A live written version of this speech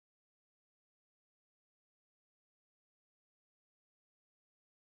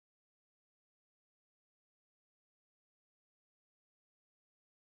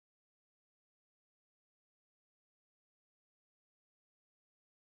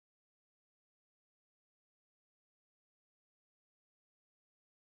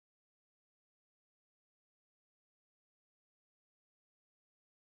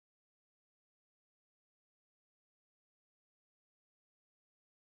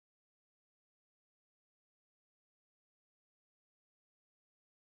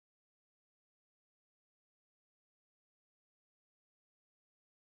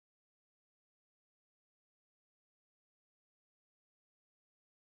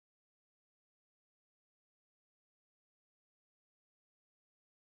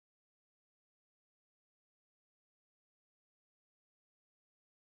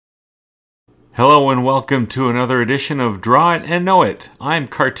Hello and welcome to another edition of Draw It and Know It. I'm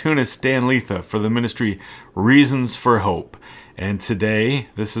cartoonist Dan Letha for the ministry Reasons for Hope. And today,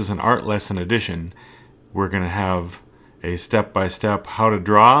 this is an art lesson edition. We're going to have a step-by-step how to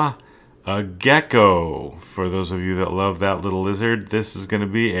draw a gecko. For those of you that love that little lizard, this is going to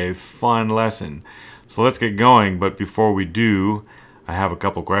be a fun lesson. So let's get going, but before we do, I have a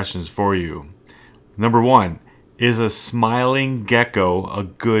couple questions for you. Number one, is a smiling gecko a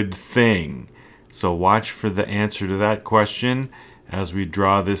good thing? So watch for the answer to that question as we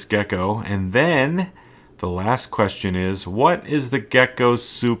draw this gecko. And then the last question is, what is the gecko's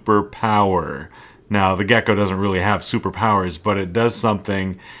superpower? Now, the gecko doesn't really have superpowers, but it does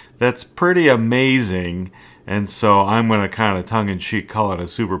something that's pretty amazing. And so I'm going to kind of tongue-in-cheek call it a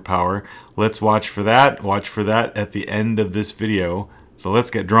superpower. Let's watch for that. Watch for that at the end of this video. So let's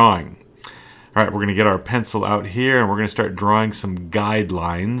get drawing. All right, we're going to get our pencil out here and we're going to start drawing some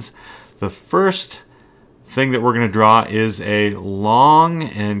guidelines. The first thing that we're going to draw is a long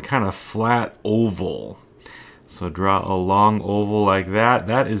and kind of flat oval. So draw a long oval like that.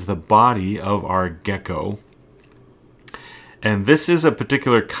 That is the body of our gecko. And this is a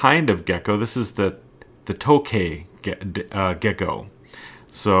particular kind of gecko. This is the tokay gecko.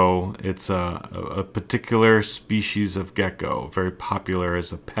 So it's a particular species of gecko, very popular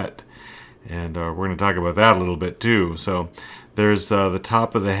as a pet. And we're going to talk about that a little bit too. So there's the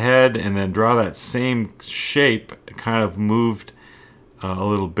top of the head, and then draw that same shape kind of moved a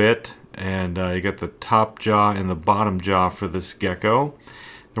little bit. And you got the top jaw and the bottom jaw for this gecko.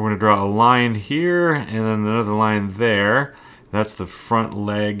 Then we're going to draw a line here and then another line there. That's the front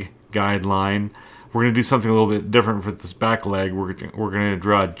leg guideline. We're going to do something a little bit different for this back leg. We're going to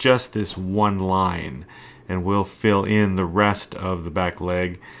draw just this one line, and we'll fill in the rest of the back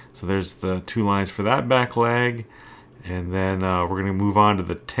leg. So there's the two lines for that back leg. And then we're going to move on to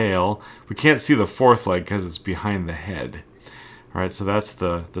the tail. We can't see the fourth leg because it's behind the head. All right, so that's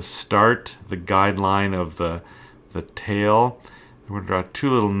the start, the guideline of the tail. We're going to draw two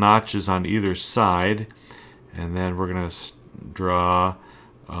little notches on either side. And then we're going to draw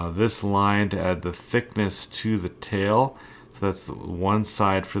this line to add the thickness to the tail. So that's one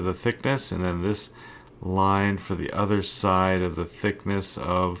side for the thickness, and then this line for the other side of the thickness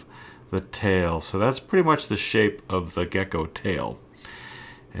of the tail. So that's pretty much the shape of the gecko tail.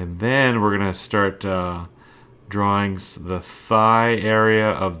 And then we're going to start drawing the thigh area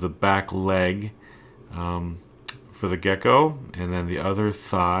of the back leg for the gecko, and then the other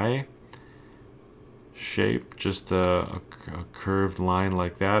thigh shape, just a curved line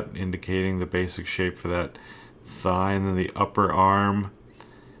like that, indicating the basic shape for that thigh, and then the upper arm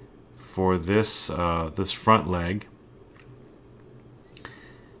for this this front leg.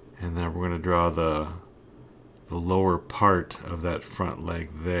 And then we're going to draw the lower part of that front leg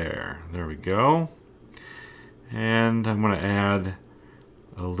there. There we go. And I'm going to add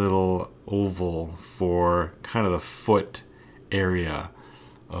a little oval for kind of the foot area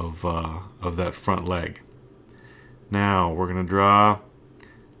of that front leg. Now we're going to draw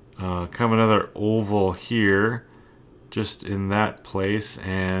kind of another oval here, just in that place,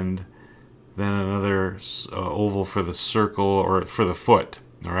 and then another oval for the circle, or for the foot.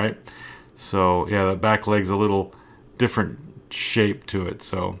 All right, so yeah, the back leg's a little different shape to it.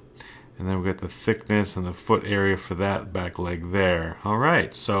 So, and then we got the thickness and the foot area for that back leg there. All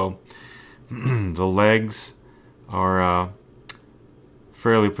right, so the legs are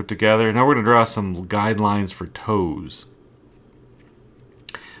fairly put together. Now we're going to draw some guidelines for toes.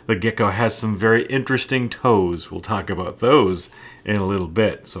 The gecko has some very interesting toes. We'll talk about those in a little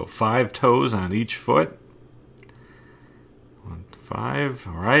bit. So 5 toes on each foot. 1 to 5.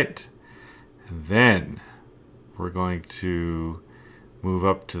 All right. And then we're going to move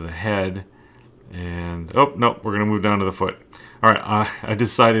up to the head. And, oh, no, we're going to move down to the foot. All right, I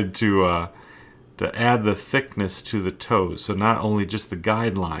decided to add the thickness to the toes. So not only just the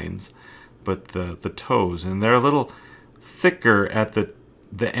guidelines, but the toes. And they're a little thicker at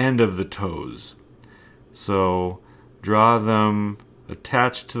the end of the toes. So draw them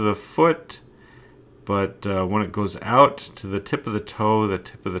attached to the foot, but when it goes out to the tip of the toe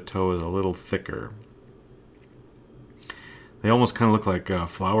is a little thicker. They almost kind of look like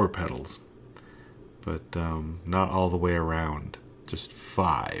flower petals, but not all the way around, just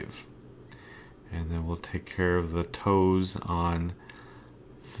 5. And then we'll take care of the toes on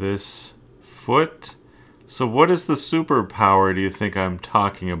this foot. So what is the superpower do you think I'm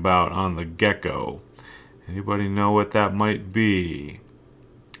talking about on the gecko? Anybody know what that might be?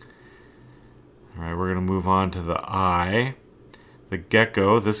 All right, we're going to move on to the eye. The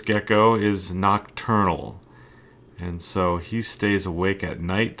gecko, this gecko is nocturnal. And so he stays awake at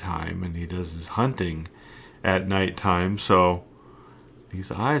nighttime, and he does his hunting at nighttime. So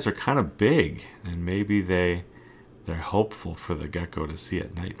these eyes are kind of big, and maybe they're helpful for the gecko to see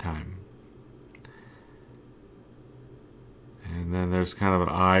at nighttime. And then there's kind of an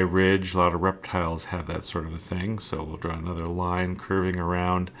eye ridge. A lot of reptiles have that sort of a thing. So we'll draw another line curving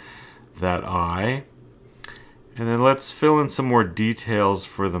around that eye. And then let's fill in some more details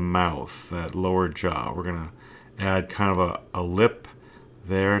for the mouth, that lower jaw. We're going to add kind of a lip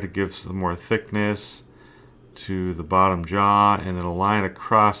there to give some more thickness to the bottom jaw, and then a line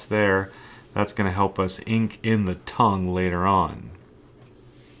across there. That's going to help us ink in the tongue later on.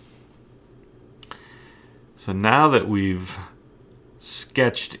 So now that we've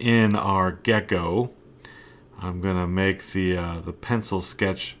sketched in our gecko, I'm going to make the pencil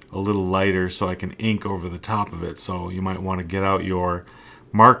sketch a little lighter so I can ink over the top of it. So you might want to get out your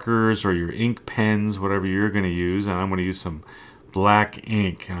markers or your ink pens, whatever you're going to use, and I'm going to use some black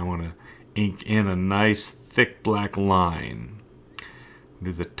ink, and I want to ink in a nice thick black line.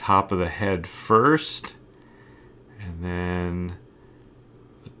 Do the top of the head first, and then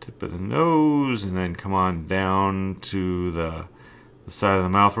the tip of the nose, and then come on down to the side of the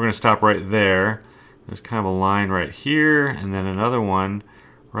mouth. We're going to stop right there. There's kind of a line right here, and then another one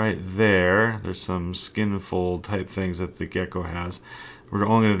right there. There's some skin fold type things that the gecko has. We're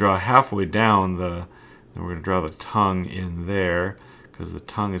only going to draw halfway down then we're going to draw the tongue in there, because the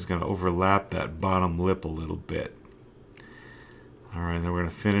tongue is going to overlap that bottom lip a little bit. Alright, then we're going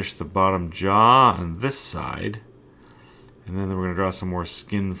to finish the bottom jaw on this side, and then we're going to draw some more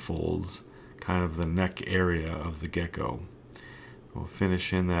skin folds, kind of the neck area of the gecko. We'll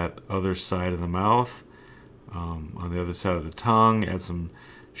finish in that other side of the mouth, on the other side of the tongue, add some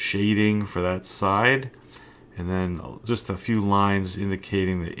shading for that side, and then just a few lines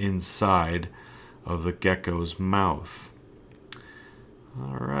indicating the inside of the gecko's mouth.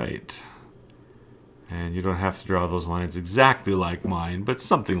 Alright. And you don't have to draw those lines exactly like mine, but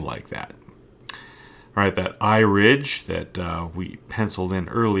something like that. Alright, that eye ridge that we penciled in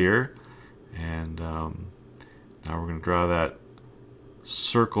earlier, and now we're going to draw that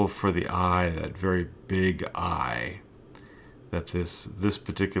circle for the eye, that very big eye that this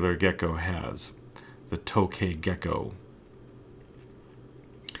particular gecko has, the tokay gecko.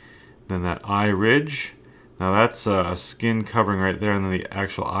 Then that eye ridge. Now that's a skin covering right there, and then the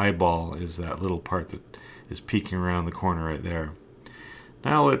actual eyeball is that little part that is peeking around the corner right there.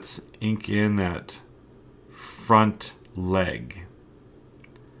 Now let's ink in that front leg.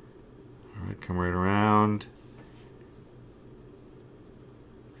 Alright, come right around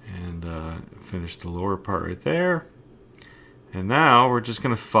and finish the lower part right there. And now we're just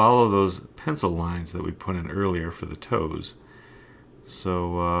going to follow those pencil lines that we put in earlier for the toes.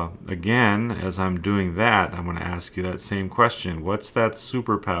 So again, as I'm doing that, I'm going to ask you that same question. What's that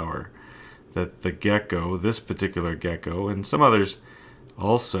superpower that the gecko, this particular gecko, and some others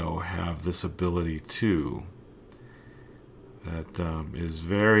also have this ability too? That is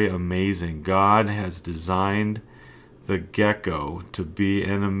very amazing. God has designed the gecko to be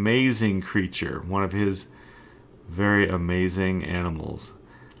an amazing creature, one of his very amazing animals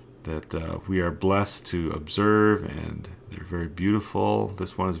that we are blessed to observe, and they're very beautiful.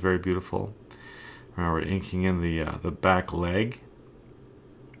 This one is very beautiful. Now we're inking in the back leg.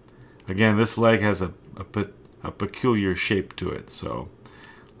 Again, this leg has a peculiar shape to it, so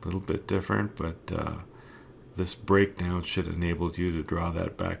a little bit different, but this breakdown should enable you to draw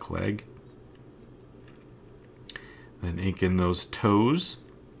that back leg. Then ink in those toes.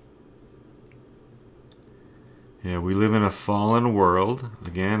 Yeah, we live in a fallen world.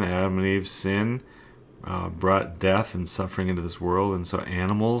 Again, Adam and Eve's sin brought death and suffering into this world, and so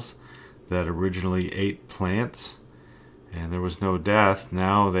animals that originally ate plants and there was no death,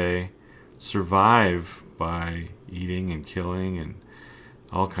 now they survive by eating and killing and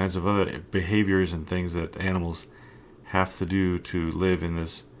all kinds of other behaviors and things that animals have to do to live in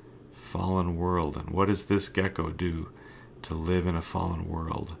this fallen world. And what does this gecko do to live in a fallen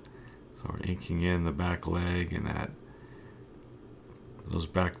world? So we're inking in the back leg and those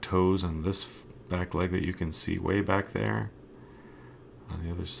back toes on this back leg that you can see way back there on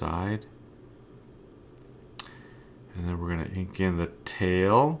the other side. And then we're going to ink in the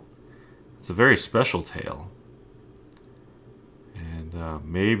tail. It's a very special tail. And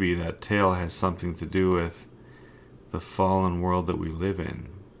maybe that tail has something to do with the fallen world that we live in.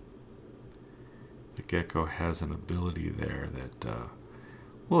 The gecko has an ability there that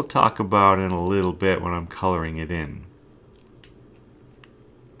we'll talk about in a little bit when I'm coloring it in.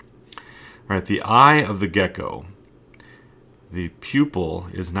 Alright, the eye of the gecko. The pupil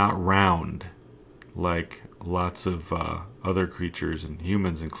is not round like lots of other creatures and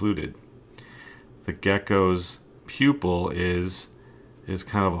humans included. The gecko's pupil is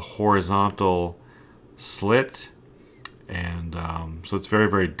kind of a horizontal slit, and so it's very,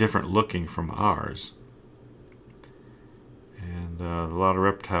 very different looking from ours. And a lot of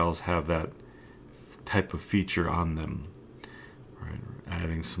reptiles have that type of feature on them. Right,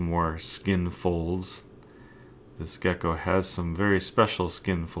 adding some more skin folds. This gecko has some very special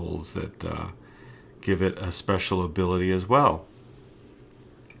skin folds that give it a special ability as well.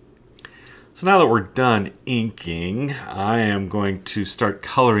 So now that we're done inking, I am going to start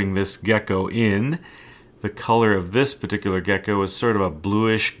coloring this gecko in. The color of this particular gecko is sort of a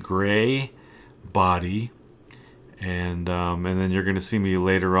bluish gray body, and then you're going to see me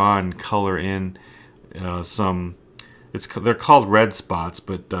later on color in some. They're called red spots,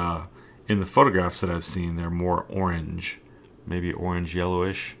 but in the photographs that I've seen, they're more orange, maybe orange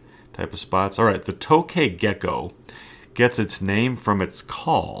yellowish type of spots. All right, the tokay gecko gets its name from its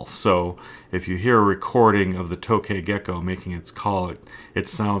call. So if you hear a recording of the tokay gecko making its call, it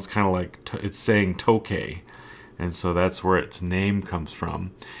sounds kind of like it's saying tokay. And so that's where its name comes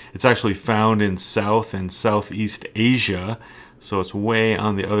from. It's actually found in South and Southeast Asia, so it's way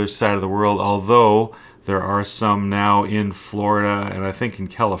on the other side of the world, although there are some now in Florida and I think in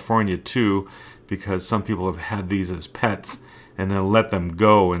California too, because some people have had these as pets and then let them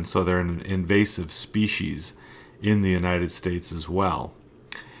go, and so they're an invasive species in the United States as well.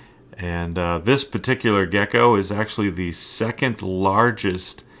 And this particular gecko is actually the second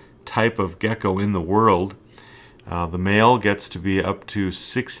largest type of gecko in the world. The male gets to be up to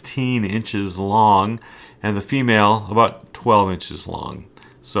 16 inches long, and the female about 12 inches long.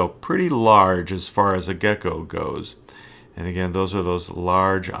 So pretty large as far as a gecko goes. And again, those are those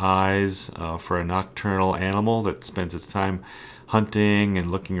large eyes for a nocturnal animal that spends its time hunting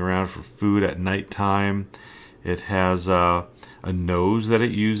and looking around for food at nighttime. It has a nose that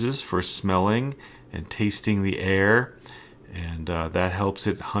it uses for smelling and tasting the air, and that helps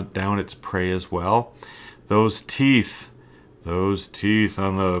it hunt down its prey as well. Those teeth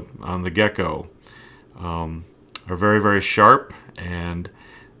on the gecko are very, very sharp, and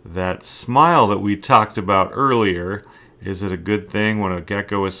that smile that we talked about earlier, is it a good thing when a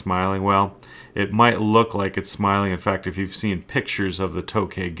gecko is smiling? Well, it might look like it's smiling. In fact, if you've seen pictures of the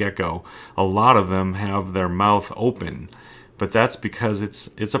tokay gecko, a lot of them have their mouth open. But that's because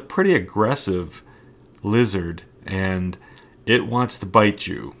it's a pretty aggressive lizard, and it wants to bite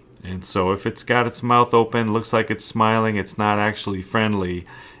you. And so if it's got its mouth open, looks like it's smiling, it's not actually friendly.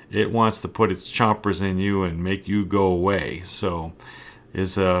 It wants to put its chompers in you and make you go away. So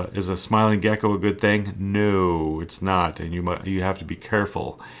is a smiling gecko a good thing? No, it's not. And you have to be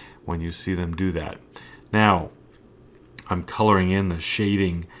careful when you see them do that. Now, I'm coloring in the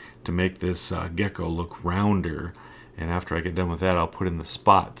shading to make this gecko look rounder. And after I get done with that, I'll put in the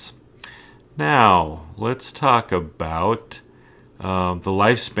spots. Now, let's talk about the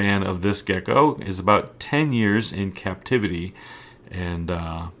lifespan of this gecko is about 10 years in captivity. And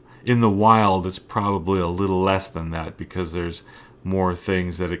in the wild, it's probably a little less than that because there's more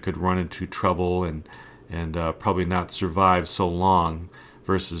things that it could run into trouble and probably not survive so long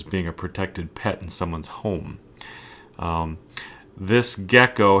versus being a protected pet in someone's home. This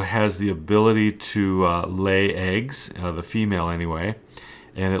gecko has the ability to lay eggs, the female anyway,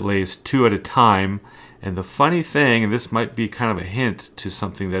 and it lays 2 at a time. And the funny thing, and this might be kind of a hint to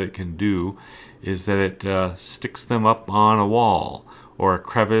something that it can do, is that it sticks them up on a wall or a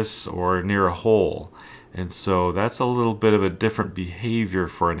crevice or near a hole. And so that's a little bit of a different behavior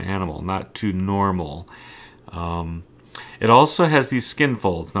for an animal, not too normal. It also has these skin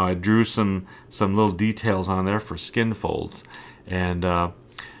folds. Now I drew some little details on there for skin folds. And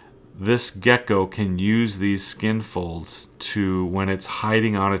this gecko can use these skin folds to, when it's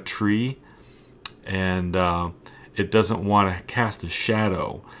hiding on a tree and it doesn't want to cast a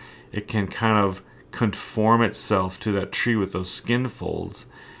shadow, it can kind of conform itself to that tree with those skin folds,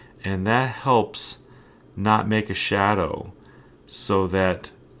 and that helps not make a shadow so that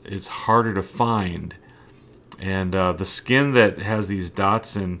it's harder to find. And the skin that has these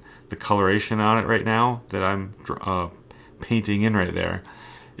dots and the coloration on it right now that I'm painting in right there,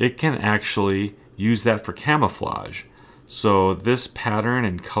 it can actually use that for camouflage. So this pattern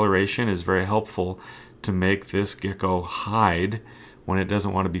and coloration is very helpful to make this gecko hide when it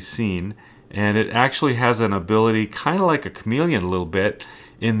doesn't want to be seen. And it actually has an ability, kind of like a chameleon a little bit,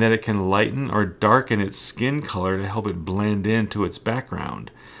 in that it can lighten or darken its skin color to help it blend into its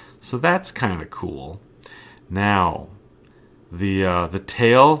background. So that's kind of cool. Now, the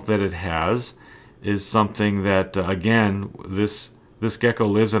tail that it has is something that, again, this gecko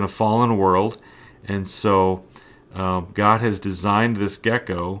lives in a fallen world, And so God has designed this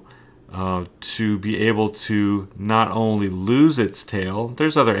gecko to be able to not only lose its tail,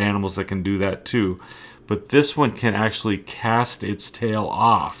 there's other animals that can do that too, but this one can actually cast its tail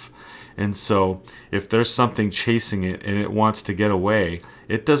off. And so if there's something chasing it and it wants to get away,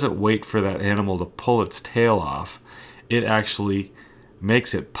 it doesn't wait for that animal to pull its tail off. It actually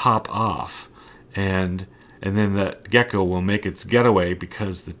makes it pop off. And then the gecko will make its getaway,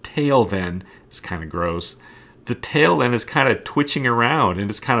 because the tail then is kind of gross. The tail then is kind of twitching around and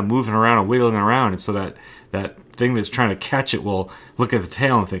it's kind of moving around and wiggling around. And so that thing that's trying to catch it will look at the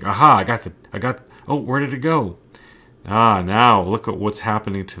tail and think, aha, oh, where did it go? Ah, now look at what's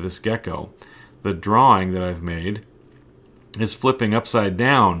happening to this gecko. The drawing that I've made is flipping upside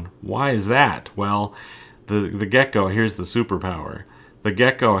down. Why is that? Well, the gecko, here's the superpower. The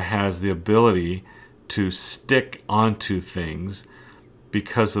gecko has the ability to stick onto things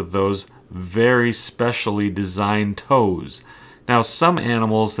because of those very specially designed toes. Now, some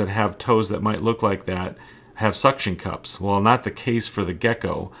animals that have toes that might look like that have suction cups. Well, not the case for the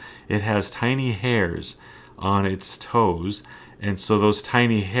gecko. It has tiny hairs on its toes, and so those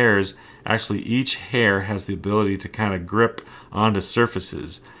tiny hairs, actually each hair has the ability to kind of grip onto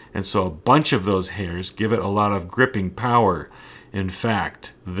surfaces, and so a bunch of those hairs give it a lot of gripping power. In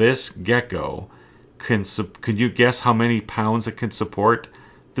fact, this gecko could you guess how many pounds it can support?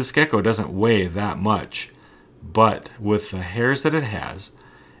 This gecko doesn't weigh that much, but with the hairs that it has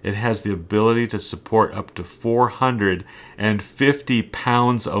the ability to support up to 450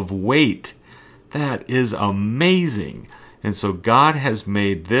 pounds of weight. That is amazing. And so God has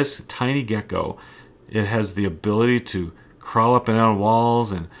made this tiny gecko. It has the ability to crawl up and down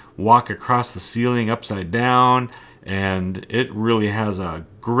walls and walk across the ceiling upside down, and it really has a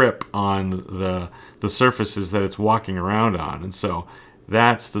grip on the surfaces that it's walking around on. And so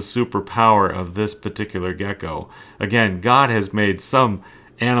that's the superpower of this particular gecko. Again, God has made some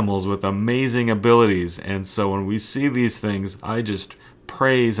animals with amazing abilities, and so when we see these things, I just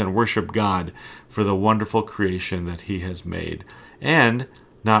praise and worship God for the wonderful creation that He has made. And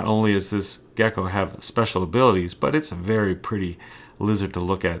not only does this gecko have special abilities, but it's a very pretty lizard to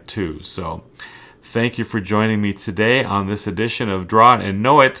look at too. So thank you for joining me today on this edition of Draw It and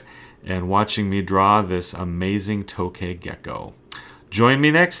Know It, and watching me draw this amazing tokay gecko. Join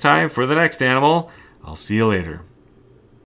me next time for the next animal. I'll see you later.